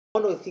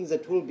One of the things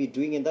that we'll be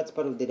doing, and that's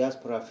part of the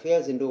diaspora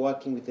affairs and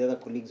working with the other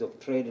colleagues of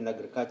trade and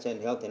agriculture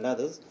and health and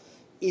others,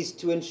 is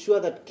to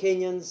ensure that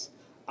Kenyans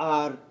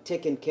are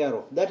taken care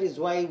of. That is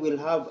why we'll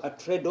have a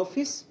trade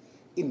office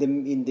in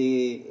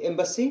the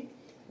embassy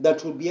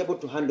that will be able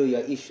to handle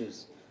your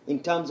issues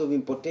in terms of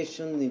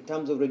importation, in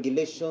terms of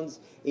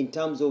regulations, in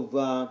terms of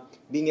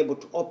being able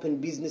to open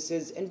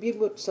businesses and be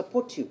able to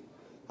support you.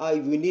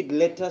 If you need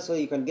letters so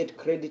you can get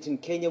credit in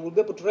Kenya, we'll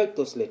be able to write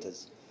those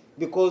letters.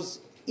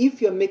 Because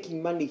if you're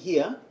making money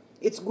here,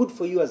 it's good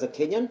for you as a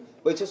Kenyan,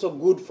 but it's also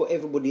good for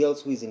everybody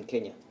else who is in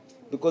Kenya.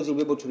 Because you'll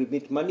be able to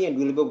remit money and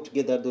we'll be able to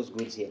gather those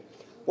goods here.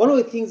 One of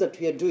the things that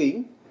we are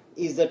doing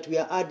is that we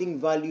are adding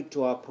value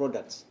to our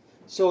products.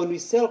 So when we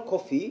sell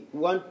coffee,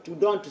 we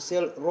don't want to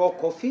sell raw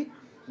coffee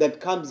that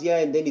comes here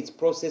and then it's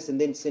processed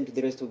and then sent to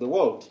the rest of the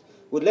world.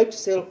 We'd like to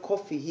sell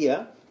coffee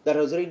here that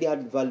has already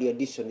had value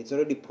addition. It's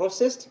already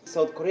processed.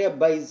 South Korea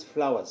buys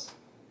flowers.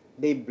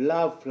 They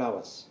love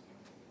flowers.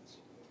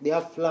 They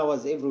have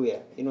flowers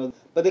everywhere, you know.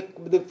 But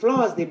the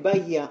flowers they buy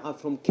here are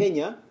from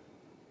Kenya,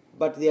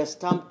 but they are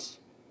stamped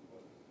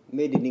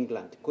made in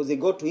England. Because they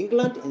go to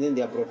England and then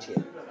they are brought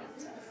here.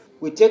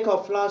 We take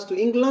our flowers to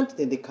England,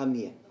 then they come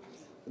here.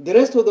 The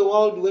rest of the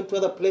world, we went to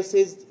other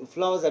places,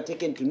 flowers are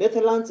taken to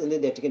Netherlands and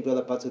then they're taken to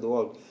other parts of the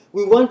world.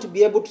 We want to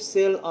be able to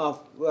sell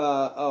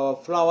our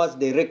flowers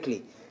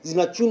directly.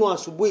 Zinachunwa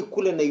asubuhi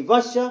kule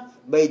Naivasha,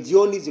 by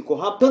jioni ziko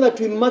hapa, so that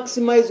we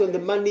maximize on the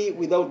money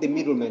without the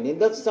middleman. And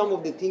that's some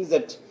of the things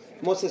that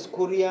Moses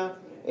Kuria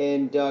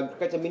and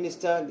Agriculture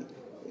Minister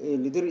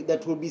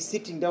that will be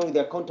sitting down with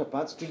their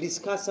counterparts to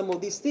discuss some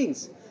of these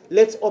things.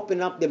 Let's open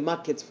up the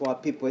markets for our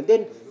people. And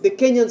then the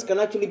Kenyans can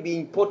actually be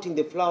importing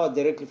the flour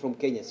directly from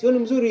Kenya. Sioni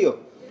mzuri hiyo,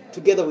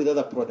 together with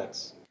other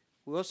products.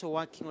 We're also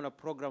working on a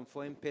program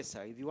for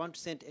M-Pesa. If you want to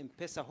send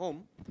M-Pesa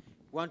home,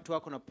 we want to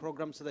work on a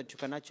program so that you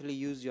can actually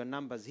use your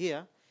numbers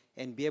here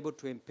and be able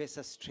to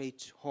M-Pesa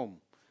straight home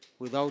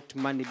without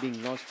money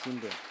being lost in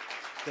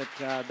there.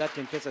 That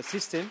M-Pesa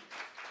system,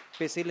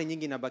 pesa ile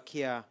nyingi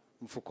inabakia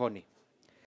mfukoni.